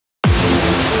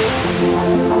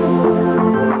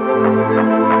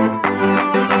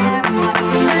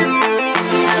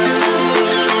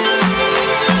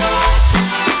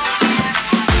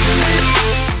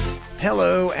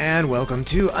welcome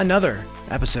to another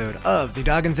episode of the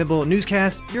Dog and Thimble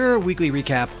Newscast, your weekly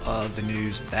recap of the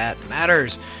news that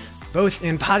matters, both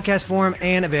in podcast form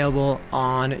and available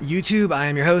on YouTube. I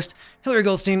am your host, Hillary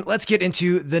Goldstein. Let's get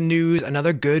into the news.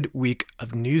 Another good week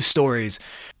of news stories.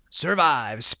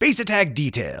 Survive Space Attack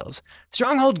details.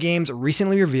 Stronghold Games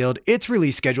recently revealed its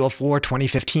release schedule for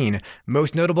 2015.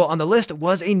 Most notable on the list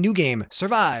was a new game,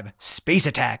 Survive Space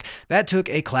Attack, that took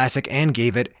a classic and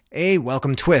gave it a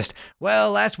welcome twist.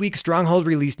 Well, last week Stronghold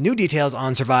released new details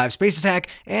on Survive Space Attack,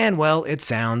 and well, it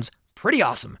sounds pretty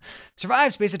awesome.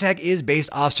 Survive Space Attack is based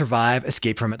off Survive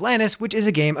Escape from Atlantis, which is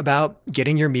a game about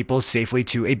getting your meeples safely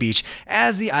to a beach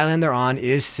as the island they're on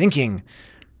is sinking.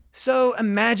 So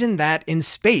imagine that in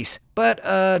space, but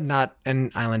not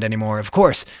an island anymore, of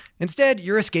course. Instead,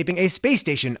 you're escaping a space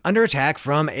station under attack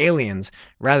from aliens.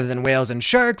 Rather than whales and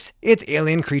sharks, it's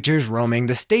alien creatures roaming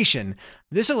the station.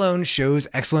 This alone shows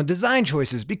excellent design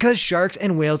choices because sharks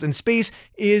and whales in space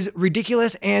is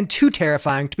ridiculous and too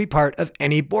terrifying to be part of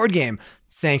any board game.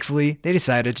 Thankfully, they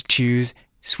decided to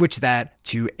switch that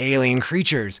to alien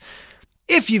creatures.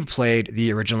 If you've played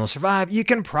the original Survive, you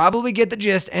can probably get the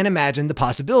gist and imagine the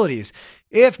possibilities.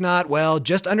 If not, well,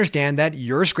 just understand that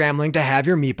you're scrambling to have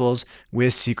your meeples,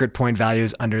 with secret point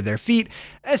values under their feet,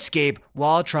 escape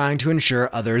while trying to ensure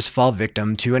others fall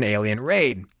victim to an alien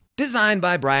raid. Designed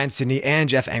by Brian Sidney and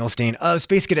Jeff Engelstein of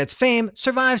Space Cadets fame,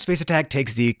 Survive Space Attack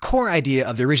takes the core idea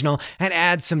of the original and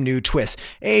adds some new twists.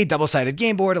 A double-sided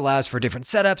game board allows for different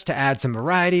setups to add some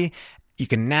variety. You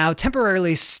can now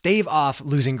temporarily stave off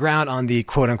losing ground on the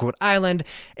quote-unquote island,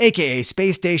 aka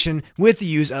space station, with the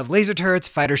use of laser turrets,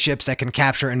 fighter ships that can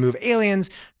capture and move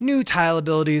aliens, new tile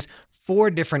abilities,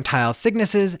 4 different tile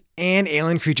thicknesses, and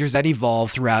alien creatures that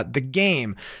evolve throughout the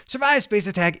game. Survive Space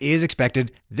Attack is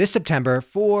expected this September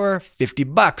for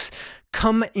 $50.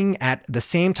 Coming at the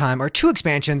same time are 2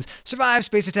 expansions, Survive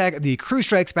Space Attack, The Crew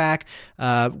Strikes Back,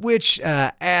 which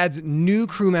adds new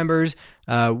crew members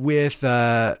with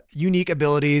unique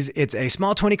abilities. It's a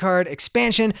small 20-card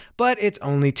expansion, but it's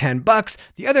only $10.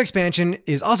 The other expansion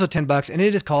is also $10, and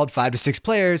it is called 5 to 6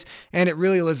 players, and it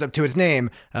really lives up to its name.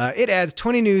 It adds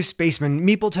 20 new Spaceman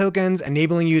Meeple tokens,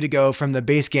 enabling you to go from the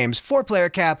base game's 4-player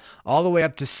cap all the way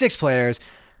up to 6 players.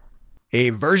 A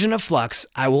version of Flux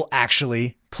I will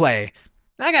actually play.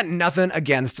 I got nothing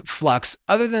against Flux,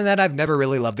 other than that I've never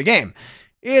really loved the game.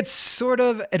 It's sort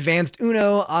of advanced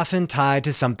Uno, often tied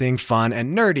to something fun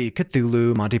and nerdy,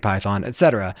 Cthulhu, Monty Python,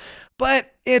 etc.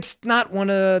 But it's not one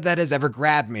that has ever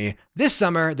grabbed me. This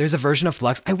summer, there's a version of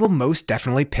Flux I will most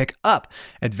definitely pick up.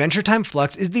 Adventure Time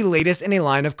Flux is the latest in a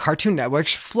line of Cartoon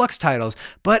Network's Flux titles,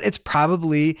 but it's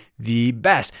probably the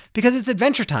best, because it's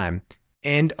Adventure Time.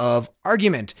 End of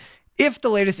argument. In the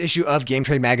latest issue of Game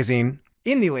Trade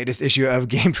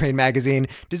Magazine,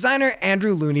 designer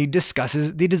Andrew Looney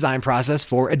discusses the design process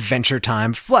for Adventure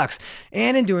Time Flux,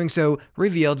 and in doing so,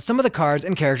 revealed some of the cards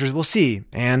and characters we'll see,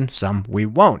 and some we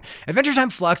won't. Adventure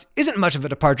Time Flux isn't much of a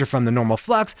departure from the normal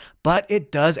Flux, but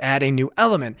it does add a new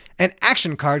element. An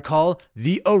action card called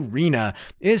the Arena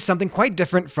is something quite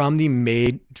different from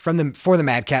for the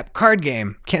Madcap card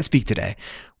game. Can't speak today.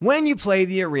 When you play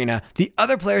the Arena, the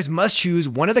other players must choose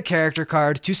one of the character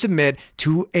cards to submit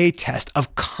to a test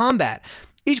of combat.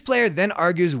 Each player then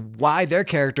argues why their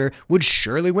character would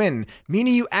surely win,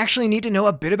 meaning you actually need to know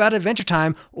a bit about Adventure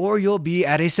Time or you'll be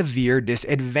at a severe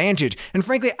disadvantage. And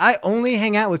frankly, I only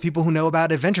hang out with people who know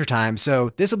about Adventure Time,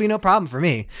 so this will be no problem for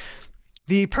me.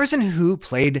 The person who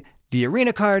played the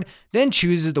Arena card then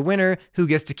chooses the winner, who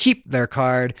gets to keep their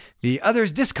card. The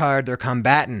others discard their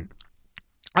combatant.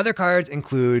 Other cards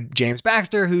include James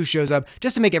Baxter, who shows up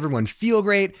just to make everyone feel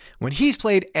great. When he's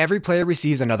played, every player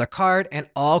receives another card, and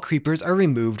all creepers are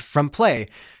removed from play.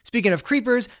 Speaking of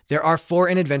creepers, there are 4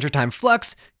 in Adventure Time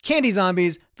Flux: Candy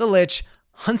Zombies, the Lich,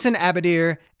 Hunson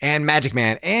Abadir, and Magic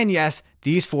Man. And yes,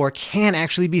 these 4 can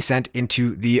actually be sent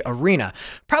into the Arena.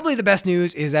 Probably the best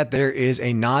news is that there is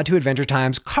a nod to Adventure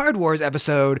Time's Card Wars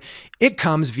episode. It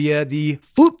comes via the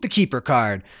Floop the Keeper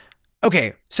card.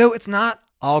 Okay, so it's not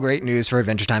all great news for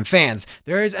Adventure Time fans.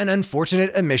 There is an unfortunate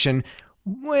omission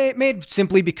made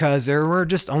simply because there were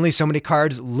just only so many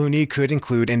cards Looney could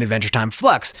include in Adventure Time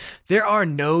Flux. There are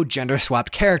no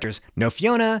gender-swapped characters. No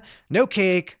Fiona, no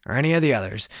Cake, or any of the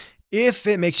others. If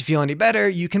it makes you feel any better,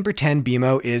 you can pretend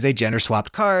BMO is a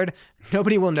gender-swapped card.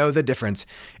 Nobody will know the difference.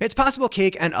 It's possible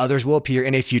Cake and others will appear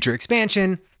in a future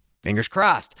expansion. Fingers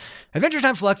crossed. Adventure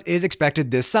Time Flux is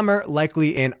expected this summer,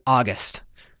 likely in August.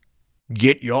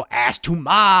 Get your ass to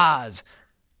Mars!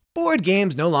 Board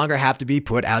games no longer have to be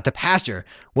put out to pasture.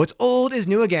 What's old is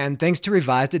new again thanks to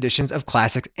revised editions of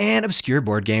classics and obscure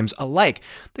board games alike.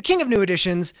 The king of new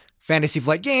editions, Fantasy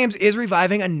Flight Games is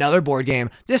reviving another board game,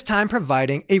 this time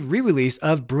providing a re-release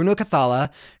of Bruno Cathala,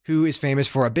 who is famous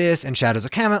for Abyss and Shadows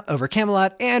of over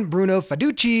Camelot, and Bruno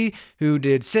Faducci, who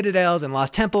did Citadels and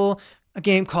Lost Temple, a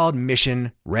game called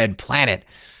Mission Red Planet.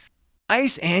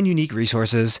 Ice and unique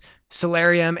resources,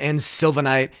 Solarium and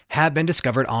Sylvanite, have been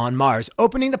discovered on Mars,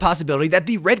 opening the possibility that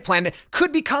the Red Planet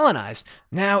could be colonized.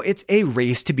 Now it's a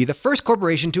race to be the first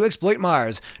corporation to exploit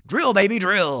Mars. Drill, baby,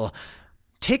 drill!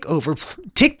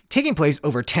 Taking place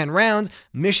over 10 rounds,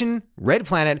 Mission Red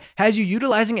Planet has you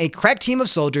utilizing a crack team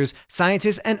of soldiers,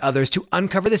 scientists, and others to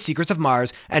uncover the secrets of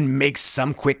Mars and make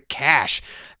some quick cash.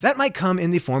 That might come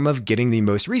in the form of getting the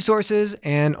most resources,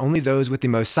 and only those with the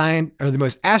most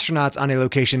astronauts on a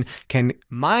location can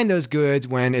mine those goods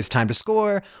when it's time to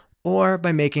score, or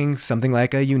by making something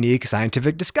like a unique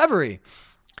scientific discovery.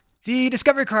 The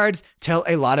discovery cards tell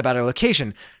a lot about a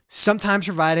location, sometimes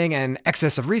providing an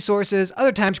excess of resources,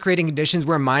 other times creating conditions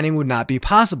where mining would not be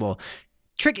possible.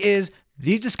 Trick is,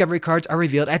 these discovery cards are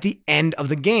revealed at the end of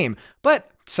the game, but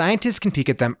scientists can peek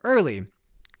at them early.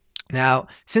 Now,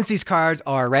 since these cards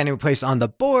are randomly placed on the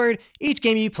board, each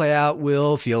game you play out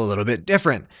will feel a little bit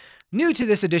different. New to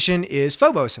this edition is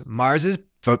Phobos, Mars's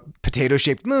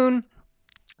potato-shaped moon,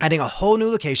 adding a whole new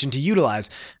location to utilize.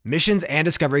 Missions and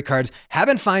discovery cards have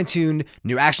been fine-tuned,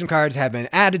 new action cards have been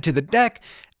added to the deck,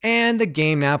 and the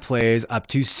game now plays up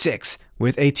to 6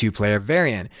 with a 2-player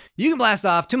variant. You can blast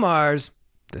off to Mars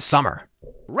this summer.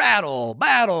 Rattle,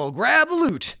 battle, grab the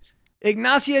loot.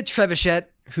 Ignacia Trebuchet,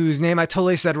 whose name I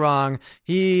totally said wrong,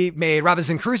 he made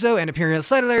Robinson Crusoe and Imperial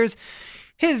Settlers.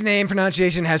 His name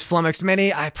pronunciation has flummoxed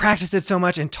many. I practiced it so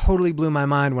much and totally blew my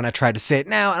mind when I tried to say it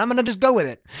now, and I'm going to just go with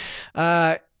it.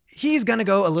 He's going to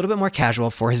go a little bit more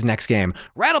casual for his next game.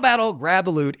 Rattle Battle, Grab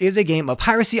the Loot is a game of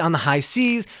piracy on the high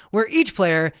seas where each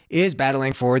player is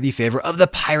battling for the favor of the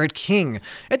Pirate King.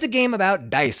 It's a game about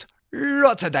dice.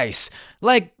 Lots of dice.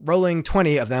 Like rolling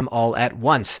 20 of them all at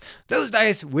once. Those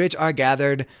dice, which are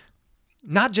gathered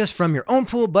not just from your own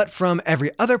pool, but from every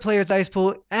other player's dice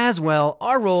pool as well,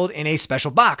 are rolled in a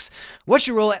special box. What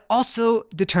you roll and also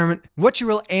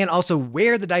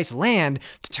where the dice land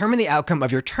determine the outcome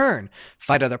of your turn.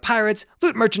 Fight other pirates,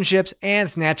 loot merchant ships, and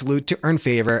snatch loot to earn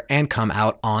favor and come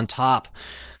out on top.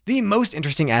 The most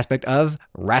interesting aspect of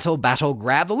Rattle Battle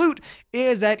Grab the Loot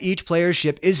is that each player's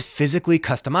ship is physically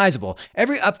customizable.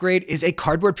 Every upgrade is a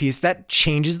cardboard piece that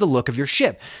changes the look of your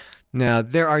ship. Now,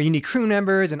 there are unique crew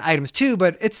members and items too,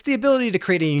 but it's the ability to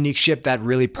create a unique ship that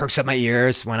really perks up my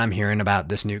ears when I'm hearing about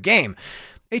this new game.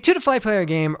 A 2 to 5 player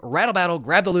game, Rattle Battle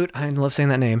Grab the Loot, I love saying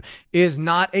that name, is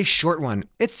not a short one.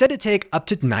 It's said to take up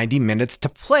to 90 minutes to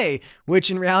play, which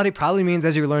in reality probably means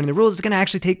as you're learning the rules, it's going to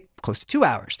actually take close to 2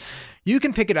 hours. You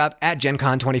can pick it up at Gen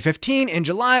Con 2015 in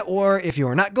July, or if you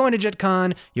are not going to Gen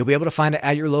Con, you'll be able to find it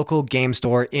at your local game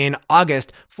store in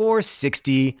August for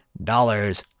 $60.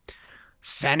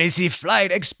 Fantasy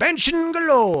Flight expansion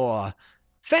galore!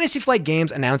 Fantasy Flight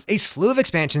Games announced a slew of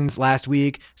expansions last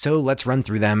week, so let's run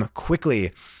through them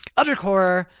quickly. Eldritch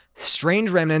Horror, Strange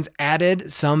Remnants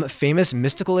added some famous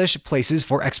mystical-ish places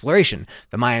for exploration.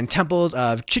 The Mayan temples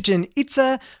of Chichen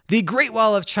Itza, the Great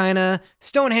Wall of China,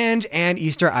 Stonehenge, and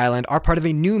Easter Island are part of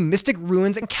a new Mystic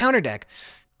Ruins encounter deck.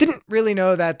 Didn't really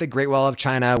know that the Great Wall of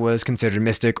China was considered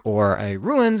mystic or a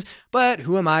ruins, but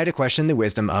who am I to question the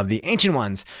wisdom of the ancient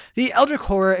ones? The Eldritch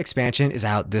Horror expansion is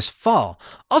out this fall.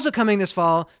 Also coming this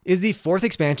fall is the 4th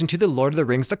expansion to the Lord of the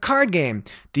Rings the card game.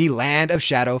 The Land of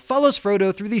Shadow follows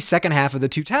Frodo through the second half of the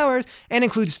Two Towers and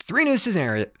includes 3 new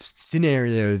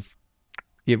scenarios.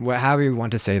 However you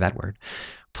want to say that word.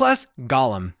 Plus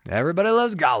Gollum. Everybody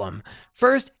loves Gollum.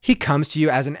 First, he comes to you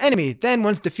as an enemy. Then,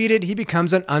 once defeated, he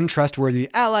becomes an untrustworthy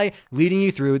ally, leading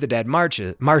you through the dead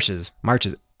marshes.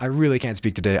 I really can't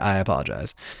speak today. I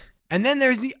apologize. And then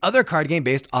there's the other card game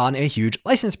based on a huge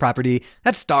licensed property,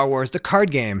 that's Star Wars the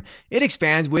card game. It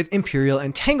expands with Imperial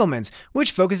Entanglements,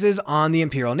 which focuses on the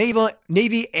Imperial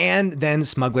Navy and then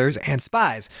smugglers and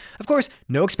spies. Of course,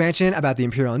 no expansion about the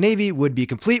Imperial Navy would be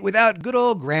complete without good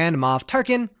old Grand Moff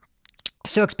Tarkin,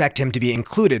 so expect him to be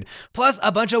included, plus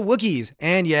a bunch of Wookiees,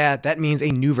 and yeah, that means a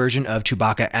new version of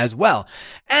Chewbacca as well.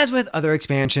 As with other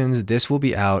expansions, this will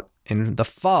be out in the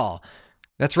fall.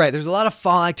 That's right, there's a lot of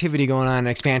fall activity going on in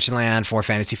Expansion Land for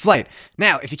Fantasy Flight.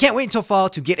 Now, if you can't wait until fall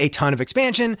to get a ton of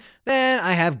expansion, then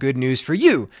I have good news for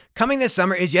you. Coming this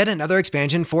summer is yet another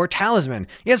expansion for Talisman.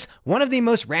 Yes, one of the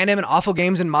most random and awful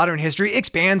games in modern history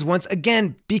expands once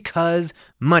again because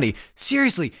money.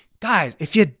 Seriously, guys,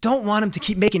 if you don't want them to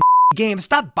keep making games,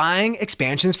 stop buying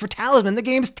expansions for Talisman. The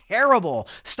game's terrible.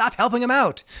 Stop helping him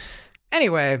out.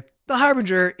 Anyway, The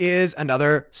Harbinger is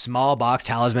another small box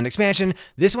talisman expansion,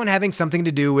 this one having something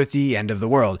to do with the end of the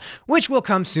world, which will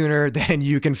come sooner than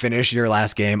you can finish your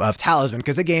last game of Talisman,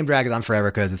 because the game drags on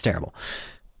forever because it's terrible.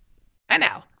 And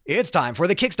now, it's time for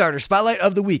the Kickstarter Spotlight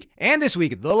of the Week. And this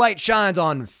week, the light shines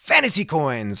on Fantasy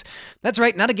Coins. That's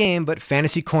right, not a game, but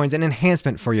Fantasy Coins, an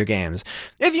enhancement for your games.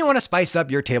 If you want to spice up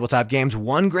your tabletop games,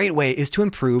 one great way is to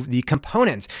improve the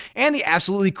components. And the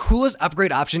absolutely coolest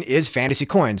upgrade option is Fantasy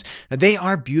Coins. Now, they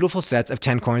are beautiful sets of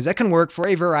 10 coins that can work for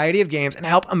a variety of games and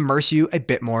help immerse you a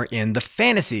bit more in the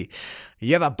fantasy.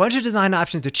 You have a bunch of design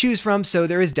options to choose from, so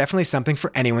there is definitely something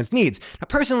for anyone's needs. Now,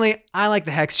 personally, I like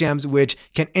the Hex Gems, which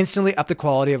can instantly up the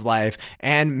quality of life,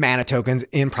 and mana tokens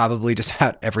in probably just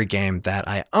about every game that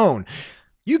I own.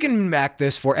 You can back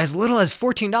this for as little as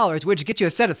 $14, which gets you a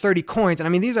set of 30 coins. And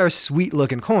I mean, these are sweet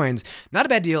looking coins. Not a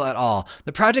bad deal at all.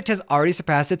 The project has already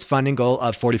surpassed its funding goal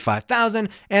of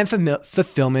 $45,000 and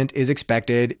fulfillment is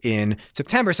expected in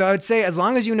September. So I would say as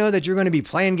long as you know that you're going to be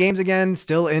playing games again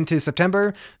still into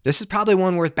September, this is probably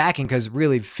one worth backing because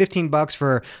really $15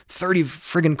 for 30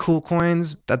 friggin' cool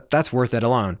coins, that's worth it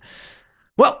alone.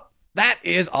 Well, that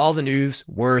is all the news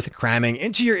worth cramming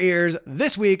into your ears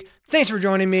this week. Thanks for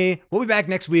joining me. We'll be back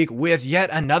next week with yet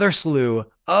another slew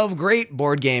of great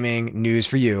board gaming news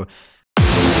for you.